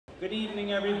Good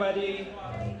evening, everybody.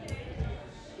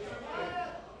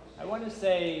 I want to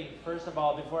say, first of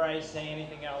all, before I say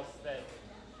anything else, that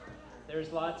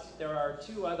there are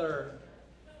two other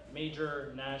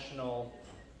major national,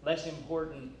 less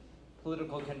important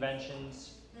political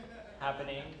conventions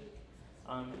happening,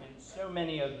 and so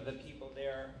many of the people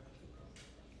there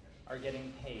are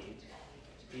getting paid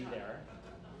to be there.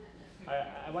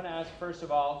 I want to ask, first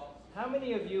of all, how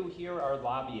many of you here are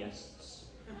lobbyists?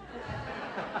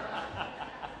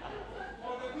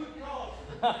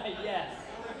 Yes,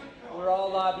 we're all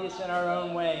lobbyists in our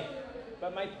own way.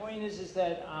 But my point is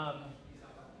that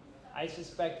I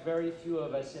suspect very few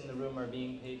of us in the room are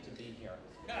being paid to be here.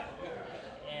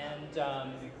 And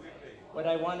what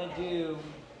I want to do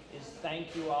is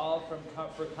thank you all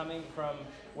for coming from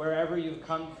wherever you've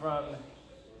come from,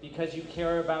 because you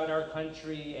care about our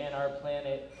country and our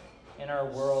planet and our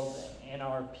world and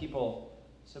our people.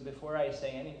 So before I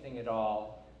say anything at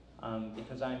all,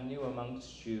 because I'm new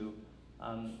amongst you,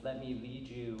 let me lead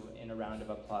you in a round of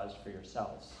applause for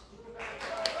yourselves.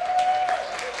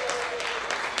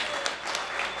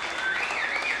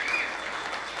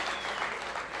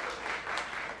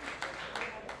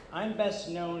 I'm best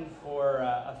known for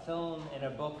a film and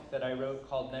a book that I wrote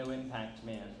called No Impact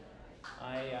Man.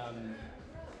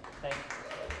 Thank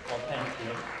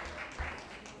you.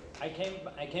 I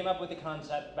came up with the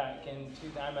concept back in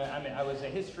 2000. I was a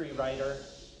history writer.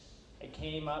 I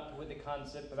came up with the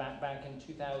concept back in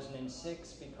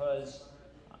 2006 because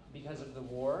of the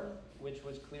war, which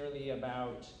was clearly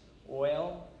about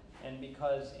oil, and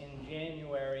because in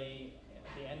January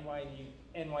the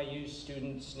NYU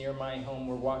students near my home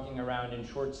were walking around in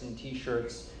shorts and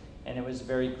t-shirts, and it was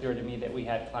very clear to me that we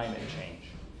had climate change.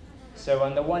 So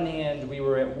on the one hand, we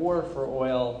were at war for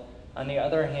oil. On the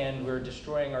other hand, we're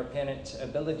destroying our planet's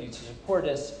ability to support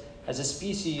us as a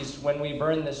species when we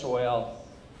burn this oil.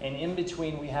 And in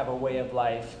between, we have a way of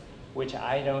life which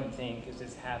I don't think is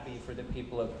as happy for the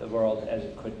people of the world as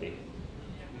it could be.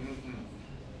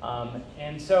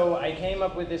 And so I came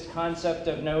up with this concept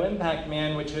of No Impact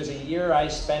Man, which was a year I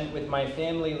spent with my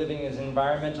family living as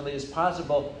environmentally as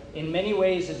possible, in many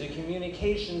ways as a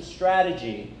communication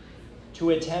strategy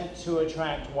to attempt to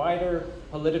attract wider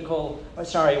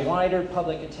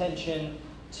public attention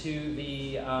to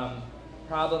the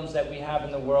problems that we have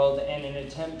in the world, and an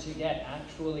attempt to get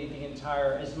actually the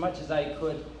entire, as much as I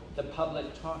could, the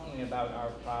public talking about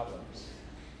our problems.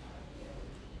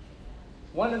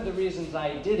 One of the reasons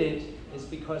I did it is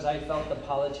because I felt the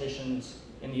politicians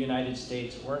in the United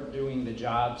States weren't doing the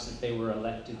jobs that they were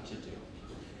elected to do.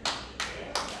 Thank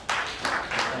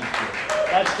you.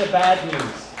 That's the bad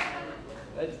news.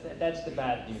 That's the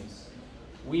bad news.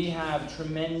 We have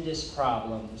tremendous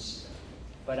problems,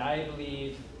 but I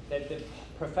believe that the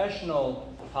professional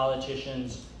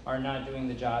politicians are not doing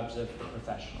the jobs of the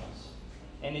professionals.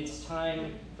 And it's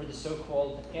time for the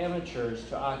so-called amateurs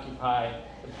to occupy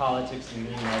the politics in the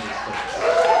United States.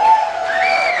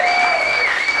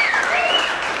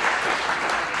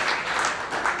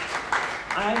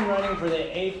 I'm running for the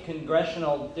 8th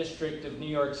Congressional District of New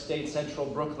York State, Central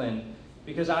Brooklyn,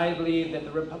 because I believe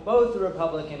that both the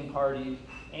Republican Party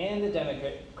and the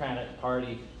Democratic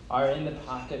Party are in the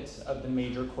pockets of the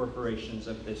major corporations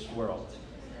of this world.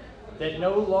 That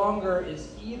no longer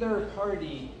is either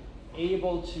party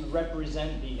able to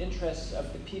represent the interests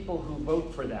of the people who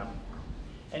vote for them.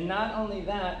 And not only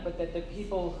that, but that the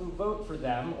people who vote for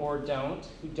them or don't,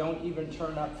 who don't even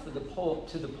turn up to the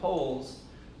polls,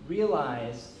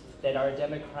 realize that our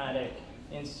democratic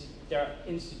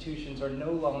institutions are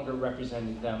no longer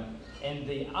representing them. And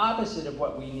the opposite of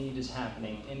what we need is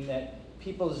happening, in that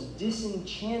people's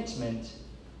disenchantment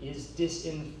is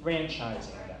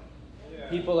disenfranchising them. Yeah.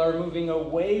 People are moving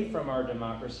away from our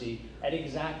democracy at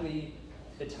exactly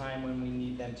the time when we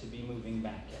need them to be moving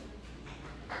back in.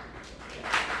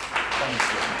 Thank you.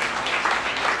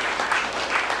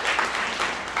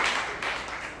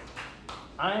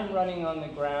 I'm running on the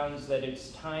grounds that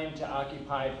it's time to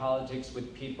occupy politics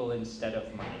with people instead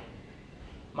of money.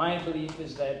 My belief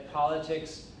is that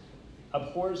politics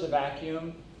abhors a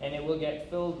vacuum, and it will get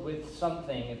filled with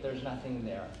something if there's nothing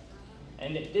there.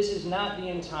 And this is not the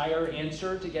entire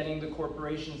answer to getting the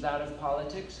corporations out of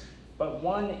politics, but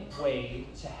one way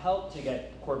to help to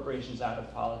get corporations out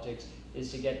of politics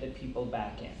is to get the people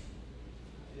back in.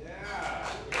 Yeah.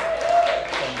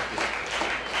 Thank you.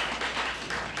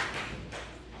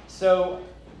 So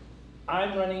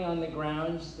I'm running on the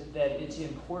grounds that it's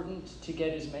important to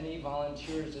get as many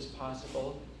volunteers as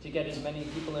possible, to get as many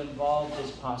people involved as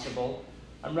possible.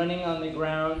 I'm running on the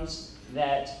grounds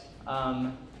that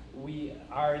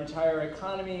Our entire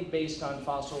economy based on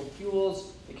fossil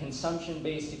fuels, the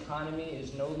consumption-based economy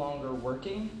is no longer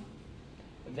working,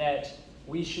 that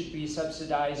we should be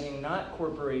subsidizing not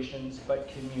corporations, but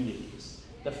communities.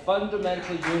 The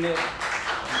fundamental unit,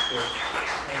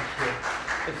 thank you.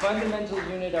 The fundamental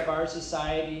unit of our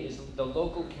society is the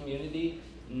local community,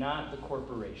 not the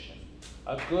corporation.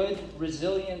 A good,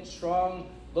 resilient, strong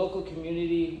local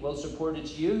community will support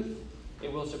its youth,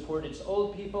 it will support its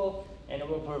old people, and it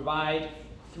will provide,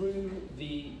 through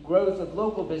the growth of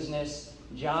local business,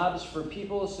 jobs for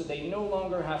people so they no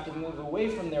longer have to move away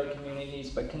from their communities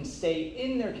but can stay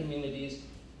in their communities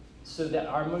so that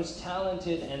our most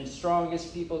talented and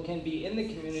strongest people can be in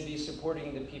the community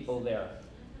supporting the people there.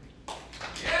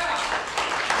 Yeah.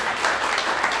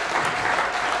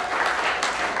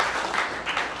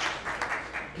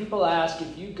 People ask,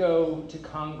 if you go to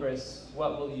Congress,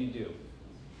 what will you do?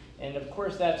 And of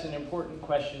course that's an important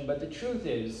question, but the truth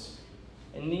is,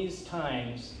 in these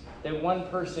times, that one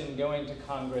person going to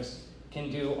Congress can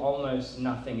do almost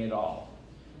nothing at all.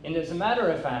 And as a matter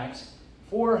of fact,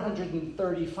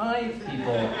 435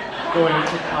 people going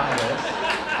to Congress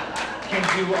can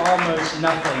do almost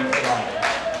nothing at all.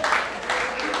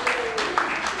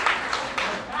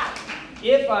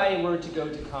 If I were to go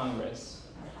to Congress,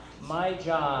 my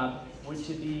job would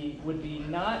be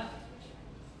not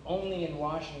only in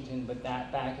Washington, but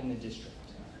back in the district.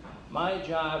 My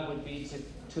job would be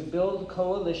to build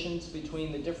coalitions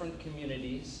between the different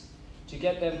communities, to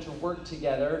get them to work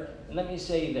together. And let me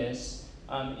say this,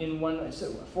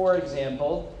 for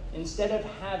example, instead of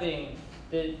having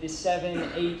the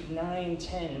 7, 8, 9,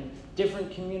 10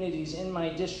 different communities in my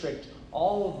district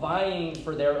all vying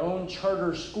for their own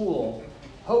charter school,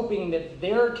 hoping that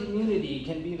their community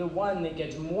can be the one that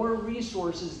gets more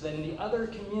resources than the other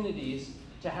communities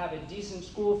to have a decent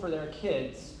school for their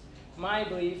kids, my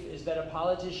belief is that a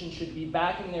politician should be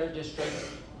back in their district,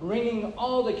 bringing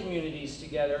all the communities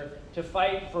together to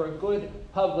fight for a good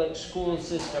public school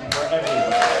system for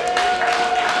everyone.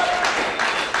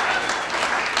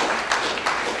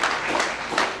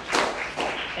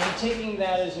 And taking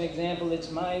that as an example,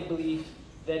 it's my belief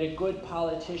that a good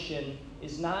politician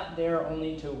is not there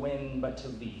only to win, but to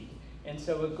lead. And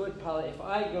so if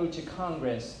I go to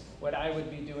Congress, what I would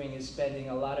be doing is spending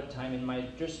a lot of time in my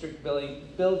district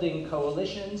building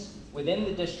coalitions within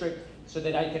the district so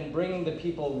that I can bring the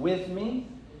people with me,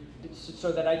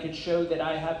 so that I could show that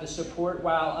I have the support,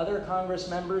 while other Congress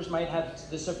members might have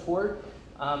the support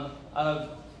of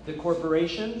the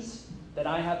corporations, that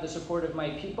I have the support of my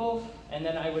people, and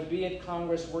then I would be at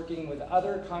Congress working with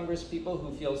other Congress people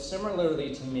who feel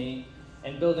similarly to me,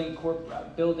 and building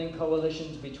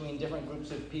coalitions between different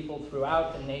groups of people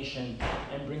throughout the nation,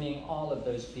 and bringing all of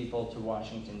those people to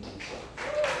Washington, D.C.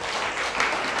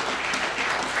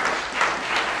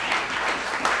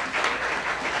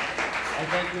 I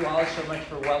thank you all so much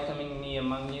for welcoming me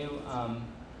among you.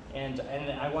 And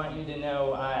I want you to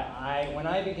know, when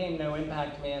I became No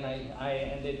Impact Man,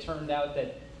 and it turned out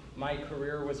that my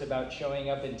career was about showing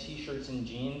up in t-shirts and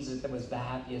jeans. That was the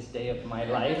happiest day of my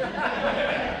life.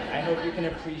 I hope you can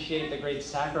appreciate the great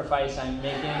sacrifice I'm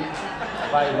making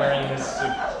by wearing this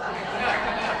suit.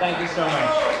 Thank you so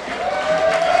much.